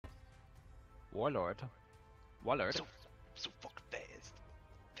Warlord. Warlord. So fucking fast.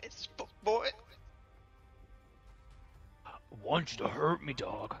 Fast as fuck, boy. I want you to hurt me,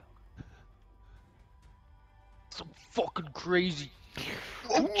 dog. So fucking crazy.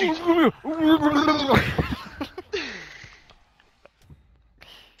 Oh, Jesus.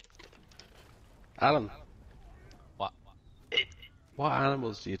 Alan, What? what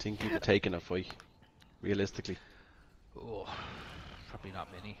animals do you think you could take in a fight, realistically? Oh, probably not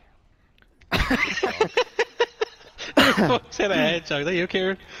many. Fuck's head of hedgehog, is that you,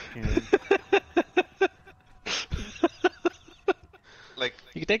 Kieran? Like,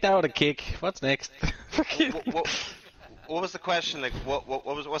 You can take that with a kick. What's next? what was the question? Like,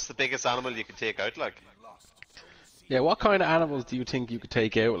 what's the biggest animal you could take out? Like, Yeah, what kind of animals do you think you could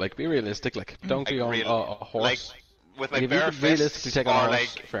take out? Like, be realistic. Like, don't go on a horse. like with my Like, if you bare could realistically fists, take on a or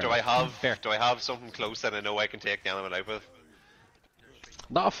horse, like, fair do enough. I have something close that I know I can take the animal out with?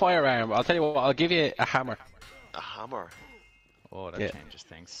 Not a firearm. I'll tell you what. I'll give you a hammer. A hammer. Oh, that Yeah. changes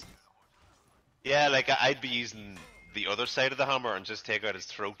things. Yeah, like I'd be using the other side of the hammer and just take out his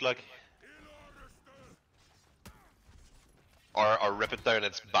throat, like, or rip it down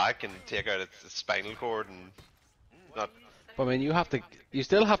its back and take out its spinal cord and not. But I mean, you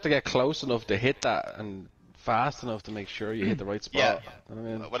still have to get close enough to hit that and fast enough to make sure you hit the right Yeah. spot. I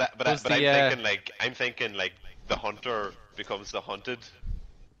mean, But I'm thinking like the hunter becomes the hunted.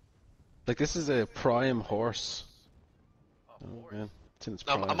 like this is a prime horse. Oh man, it's in its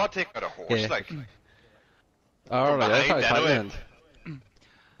prime. I'm not taking out a horse, Yeah. like. All right, I behind, thought anyway.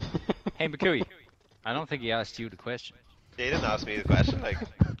 Hey, McCooey. I don't think he asked you the question. They didn't ask me the question, like.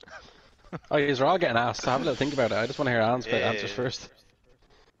 Oh, you're all getting asked. So have a little think about it. I just want to hear Alan's Yeah. answers first.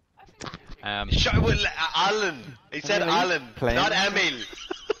 Alan. He said Emily? Alan, Plain. not Emil.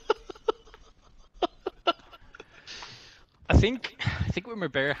 I think with my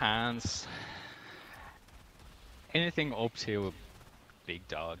bare hands, anything up to a big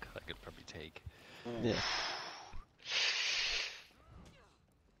dog, I could probably take. Yeah.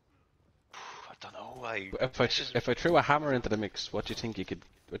 I don't know. If I threw a hammer into the mix, what do you think you could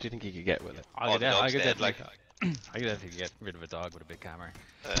get with it? I could, the dog's dead, definitely, like. I could definitely get rid of a dog with a big hammer.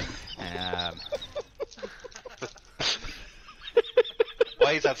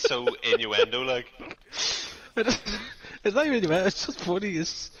 Why is that so innuendo, like? It's not even man. It's just funny.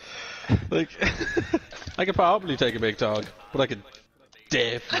 It's like I could probably take a big dog, but I could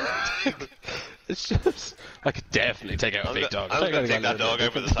definitely. It's just I could definitely take out a big dog. I'm gonna take that dog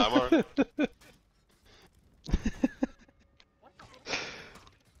out with this hammer.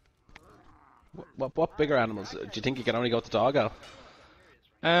 What bigger animals do you think you can only go with the dog, Al?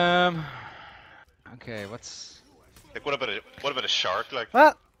 Okay, what's... Like, what about a shark, like?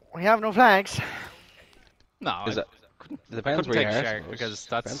 Well, we have no flags. No, Is I it? It depends couldn't where you take are. I shark suppose. because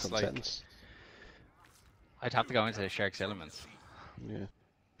Depends that's on like... sentence. I'd have to go into the shark's elements. Yeah.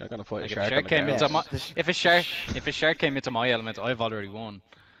 You're gonna fight Like a if a shark. shark came into my... This- If a shark came into my element, I've already won.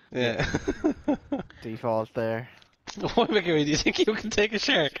 Yeah. Default there. Why, McGarry, do you think you can take a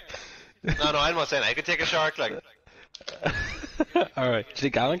shark? No, I'm not saying I could take a shark, like. Alright. Do you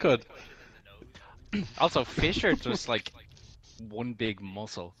think Alan could? Also, fish are just like one big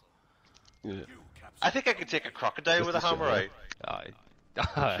muscle. Yeah. I think I could take a crocodile Just with a the hammer, shit, right?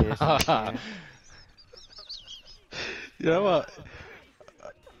 Jason, You know what?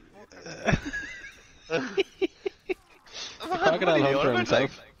 Crocodile hunter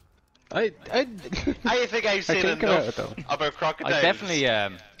himself. I I think I've seen think about enough it, though. about crocodiles.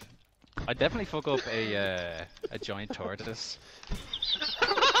 I definitely fuck up a giant tortoise.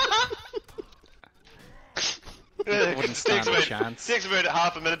 Wouldn't stand a chance. Takes about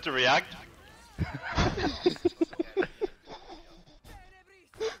half a minute to react.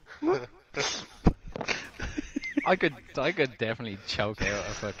 I could definitely choke out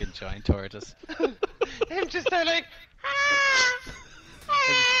a fucking giant tortoise. Him just there like.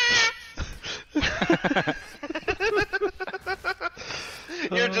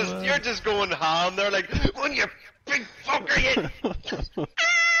 You're just going ham. They're like, when you big fucker, you.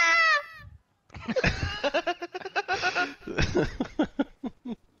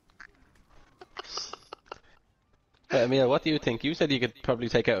 Emil, what do you think? You said you could probably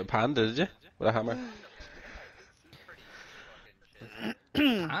take out a panda, did you? With a hammer.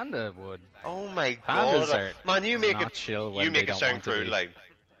 Panda would. Oh my Pandas god, are man! You make not it. chill when You they make it don't sound want to crude, be. like.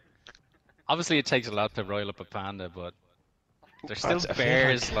 Obviously, it takes a lot to roil up a panda, but they're still I feel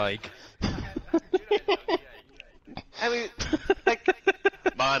bears. Like, I mean, like,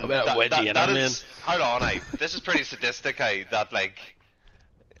 man, About a wedgie and that I'm is. Hold on, this is pretty sadistic. That like,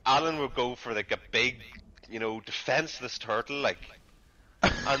 Alan would go for like a big, defenseless turtle, like.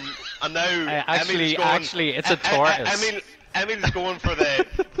 and now Actually, Emil's going, actually, it's a tortoise. Emil's going for the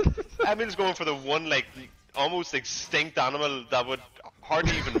Emil's going for the one like almost extinct animal that would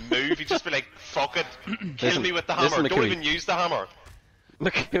hardly even move. He'd just be like, "Fuck it, kill Listen- me with the listen, hammer. Don't McCooey. even use the hammer."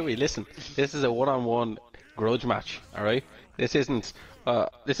 Look, Huey, listen. This is a one-on-one grudge match, alright? This isn't.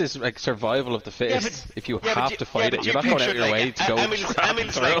 This is like survival of the fittest. If you have to fight it, you're not going out your way to go grab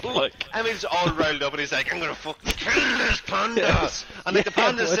and throw, like. Emil's all riled up and he's like, "I'm gonna fucking kill this panda," and like the Yeah,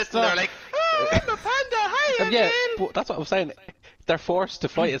 panda's but it's sitting there not- like, "Oh, I'm a panda, hi, Yeah, Emil." but that's what I'm saying. They're forced to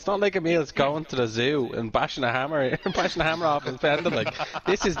fight. It's not like Emil's going to the zoo and bashing a hammer off his panda. Like,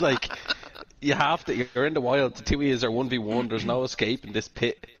 this is like, you have to. You're in the wild. The two of yous are 1v1. There's no escape in this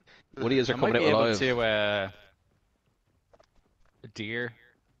pit. One of yous are I coming might out be able alive. to a deer,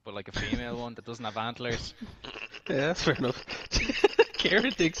 but like a female one that doesn't have antlers. Yeah, that's fair enough.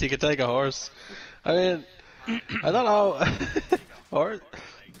 Kieran thinks he can take a horse. I mean, I don't know. Horse,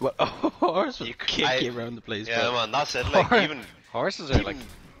 well, horse will kick you around the place. Yeah, bro. man, that's it. Like Hor- even Horses are like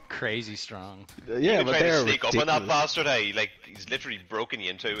crazy strong. Yeah, even but trying they're to sneak up on that ridiculous. bastard, like he's literally broken you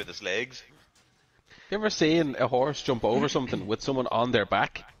in two with his legs. You ever seen a horse jump over something with someone on their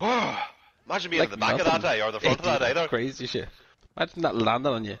back? Imagine being Like at the back of nothing. that or the front of that That's either. crazy shit. Imagine that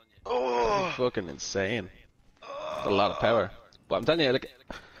landing on you. Oh, Fucking insane. It's a lot of power. But I'm telling you, like,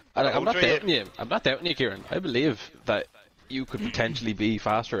 I'm not Ultra, yeah. doubting you. I'm not doubting you, Kieran. I believe that you could potentially be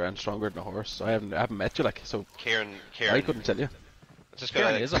faster and stronger than a horse. I haven't met you, like, so Kieran, I couldn't tell you. just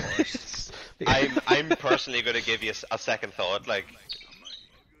Kieran gonna, is a horse. I'm personally gonna give you a second thought. Like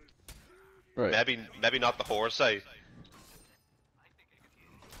Right. maybe not the horse side,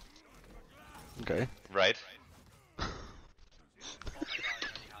 Okay. right?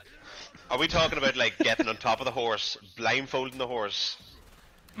 Are we talking about like getting on top of the horse, blindfolding the horse?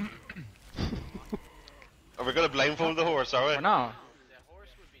 Are we gonna blindfold the horse? Are we? Or no? The horse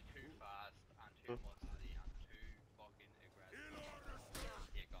would be too fast and too muscly and too fucking aggressive to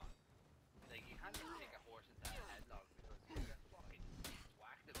take on. Like, you can't just take a horse into a headlock because you're gonna fucking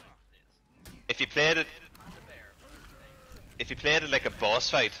whack it off this. If you played it, Panda bear, if you played it like a boss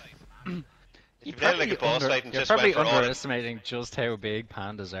fight, if you You're played it like a boss fight and you're just probably went for all underestimating just how big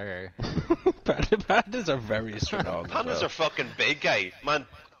pandas are. Pandas are very strong. as pandas well. are fucking big, guy. Man,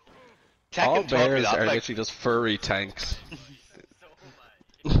 All Tekken taught me bears that. are Like, literally just furry tanks.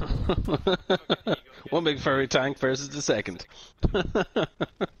 so much. One big furry tank versus the second. The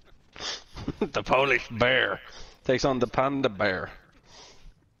Polish bear takes on the panda bear.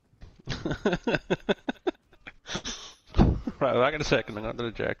 Right, back in a second. I'm going to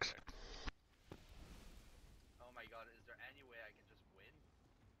the jacks. Oh my god, is there any way I can just win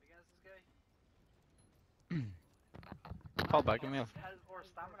against this guy? Fall back, Emil. His health or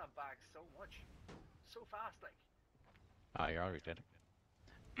stamina back so much. So fast, like. Oh, you're already dead.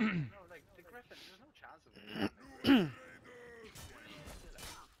 No, like, the Griffin, there's no chance of winning.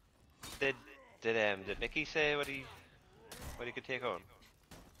 did Mickey say what he could take on?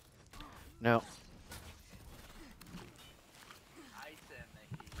 No. I'd say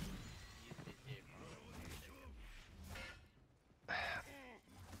Mickey, you could take on.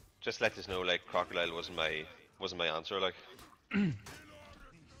 Just let us know, like crocodile wasn't my answer, like. Fucking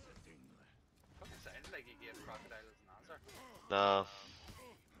sounded like you gave Crocodile as an answer. Nah.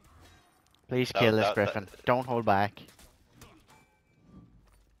 Please That- kill this that- Griffin. Don't hold back.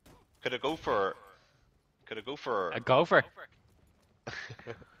 Could I go for A gopher.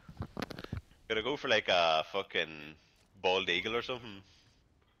 could I go for like a fucking bald eagle or something?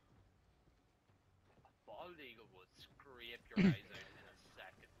 Bald eagle would scrape your eyes out in a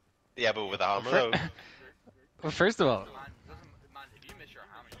second. Yeah, but with a hammer though. Well, first of all, Man, if you miss your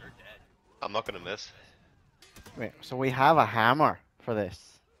hammer, you're dead. I'm not gonna miss. Wait, so we have a hammer for this.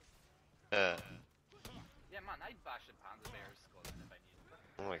 Yeah. Yeah, man, I'd bash a panda bear's skull in if I needed it.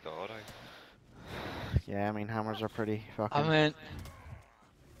 Oh my god. Yeah, I mean hammers are pretty fucking. I mean,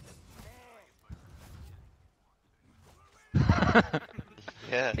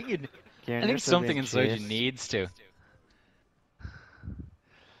 Yeah. I think you'd, Kieran, I you're think still something being inside you chased. needs to. Kieran,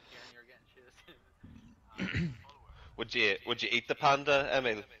 you're getting chased. Would you eat the panda,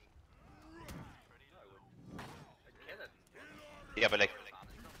 Emil? I'd kill it. Yeah, but like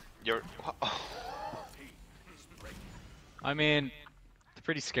you're. I mean, they're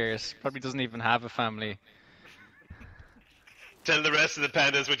pretty scarce. Probably doesn't even have a family. Tell the rest of the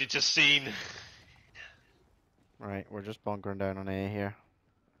pandas what you just seen. Right, we're just bunkering down on A here.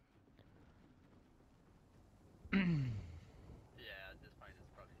 Yeah, at this point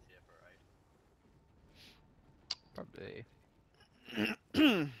it's probably safer, right? Probably.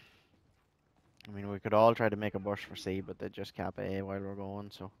 I mean, we could all try to make a burst for C, but they just cap A while we're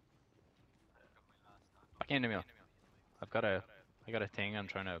going, so. Back into me. I got a thing. I'm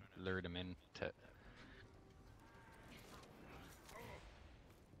trying to lure them in to.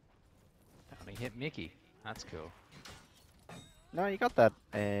 And he hit Mickey. That's cool. No, you got that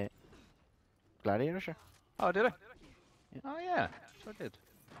gladiator, sure. Oh, did I? Yeah. Oh yeah, sure did.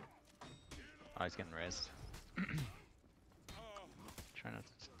 Oh, he's getting raised. Trying not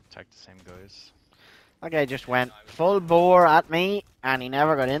to attack the same guys. That guy just went full bore at me, and he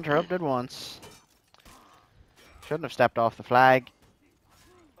never got interrupted once. Shouldn't have stepped off the flag.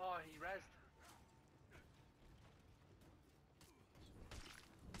 Oh, he rezzed.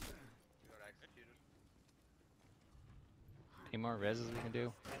 He got executed. Any more reses we can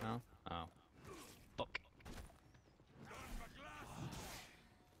do? No? Oh. Fuck.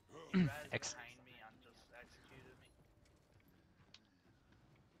 Rezzed Ex- behind me and just executed me.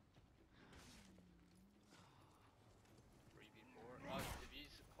 Three before. Oh, if you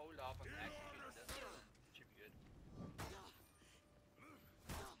hold off on executing this, then it should be good.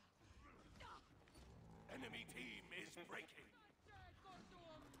 Enemy team is breaking. Nice.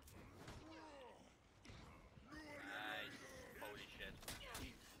 Holy shit.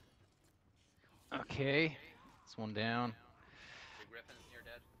 Okay. It's one down. The Griffin, you're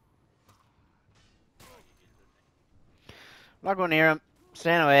dead. I'm not going near him.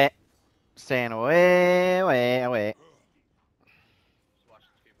 Staying away. Staying away, away, away. Just watching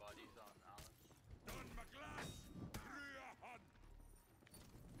two bodies on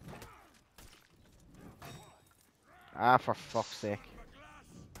Alan. Ah, for fuck's sake.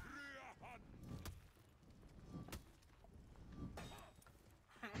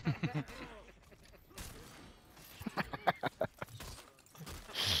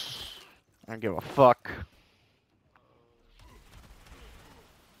 I don't give a fuck.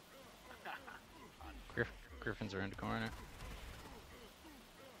 Griffins are in the corner.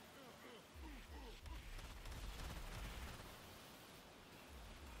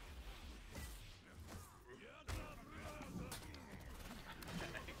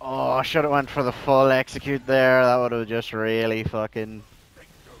 Oh, I should have went for the full execute there. That would have just really fucking.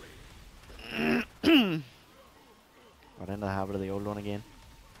 Got into the habit of the old one again.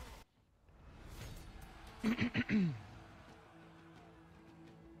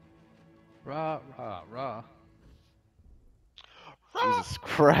 Rah, rah, rah. Jesus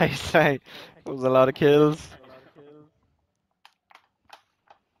Christ, that was a lot of kills.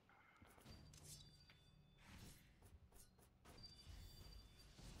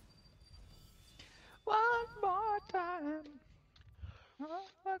 One more time.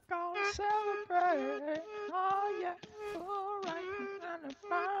 We're gonna celebrate. Oh yeah, alright, and a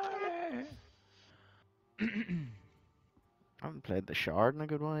party. I haven't played the Shard in a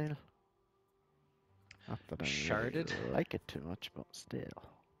good while. Not that I Sharded? really like it too much, but still.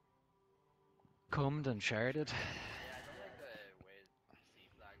 Cummed and sharded. Yeah, I don't like the way C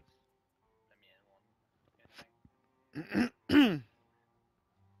flags let me in one.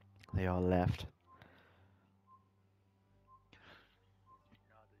 They all left.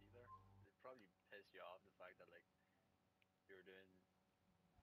 Not either. It probably pissed you off the fact that like you were doing